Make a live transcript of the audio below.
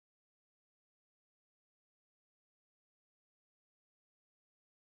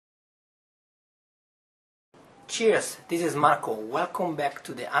Cheers, this is Marco. Welcome back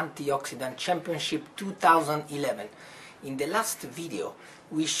to the Antioxidant Championship 2011. In the last video,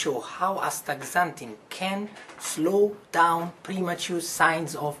 we show how astaxanthin can slow down premature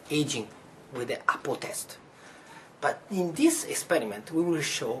signs of aging with the APO test. But in this experiment, we will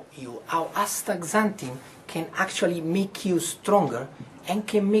show you how astaxanthin can actually make you stronger and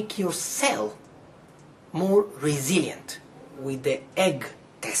can make your cell more resilient with the egg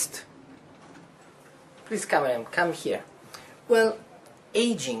test. Please cameraman, come here. Well,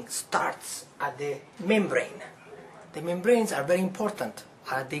 aging starts at the membrane. The membranes are very important,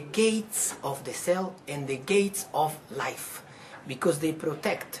 are the gates of the cell and the gates of life, because they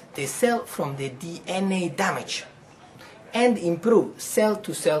protect the cell from the DNA damage and improve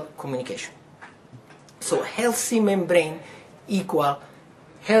cell-to-cell communication. So healthy membrane equal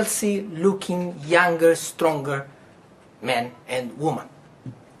healthy looking, younger, stronger man and woman.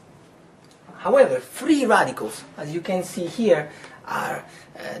 However, free radicals, as you can see here, are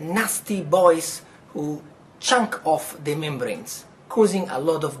nasty boys who chunk off the membranes, causing a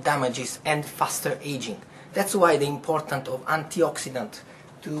lot of damages and faster aging. That's why the importance of antioxidant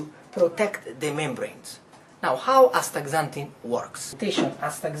to protect the membranes. Now, how astaxanthin works?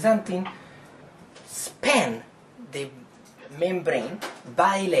 Astaxanthin span the membrane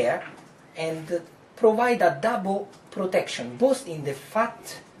bilayer and provide a double protection, both in the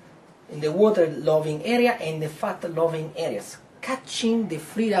fat, in the water-loving area and the fat-loving areas, catching the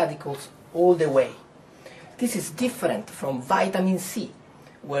free radicals all the way. This is different from vitamin C,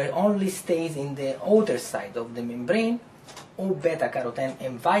 where it only stays in the outer side of the membrane, or beta-carotene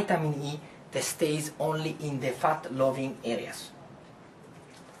and vitamin E that stays only in the fat-loving areas.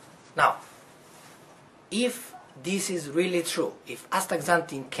 Now, if this is really true, if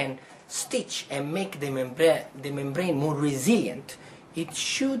astaxanthin can stitch and make the membrane more resilient, it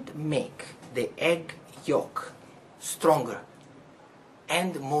should make the egg yolk stronger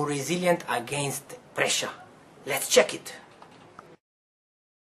and more resilient against pressure. Let's check it.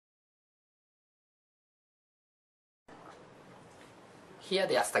 Here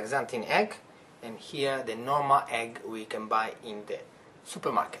the astaxanthin egg, and here the normal egg we can buy in the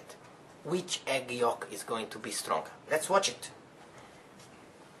supermarket. Which egg yolk is going to be stronger? Let's watch it.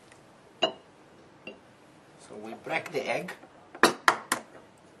 So we break the egg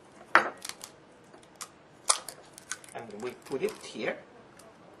and we put it here,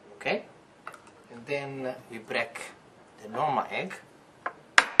 okay? And then we break the normal egg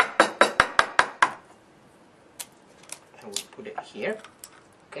and we put it here,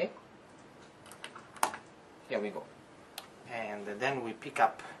 okay? Here we go. And then we pick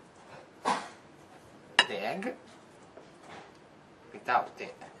up the egg without the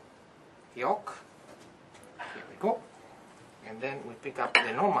yolk. Here we go. And then we pick up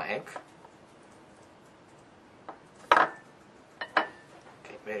the normal egg.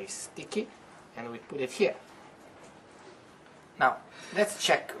 Okay, very sticky. And we put it here. Now, let's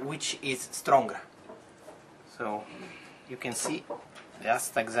check which is stronger. So, you can see the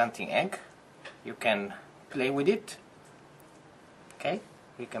astaxanthin egg. You can play with it. Okay,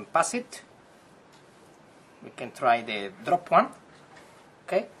 we can pass it. We can try the drop one.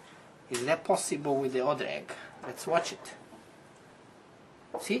 Okay, is that possible with the other egg? Let's watch it.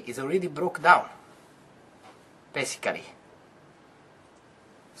 See, it's already broke down, basically.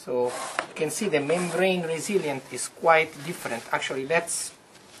 So you can see the membrane resilient is quite different. Actually, let's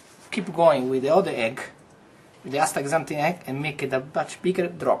keep going with the other egg, with the astaxanthin egg, and make it a much bigger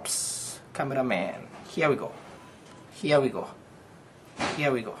drops. Cameraman, here we go. Here we go.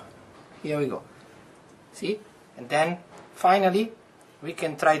 Here we go. Here we go. See? And then finally we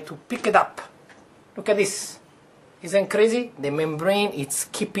can try to pick it up. Look at this. Isn't crazy? The membrane is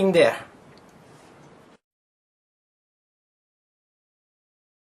keeping there.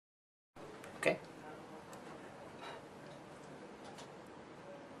 Okay?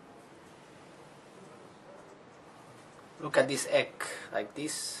 Look at this egg like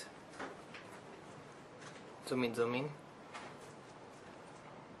this. Zoom in, zoom in.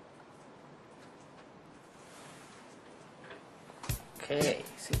 Okay,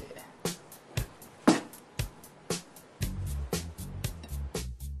 see there.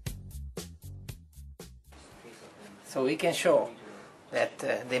 So we can show that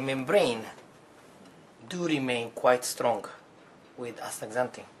the membrane do remain quite strong with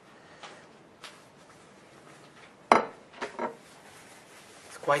astaxanthin.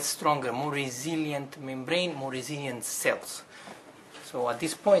 It's quite stronger, more resilient membrane, more resilient cells. So at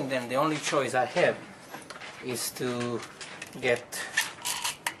this point then the only choice I have is to get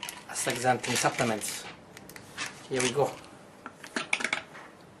astaxanthin supplements. Here we go.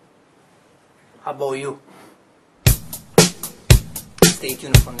 How about you? stay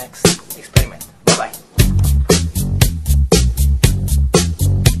tuned for next experiment. Bye bye.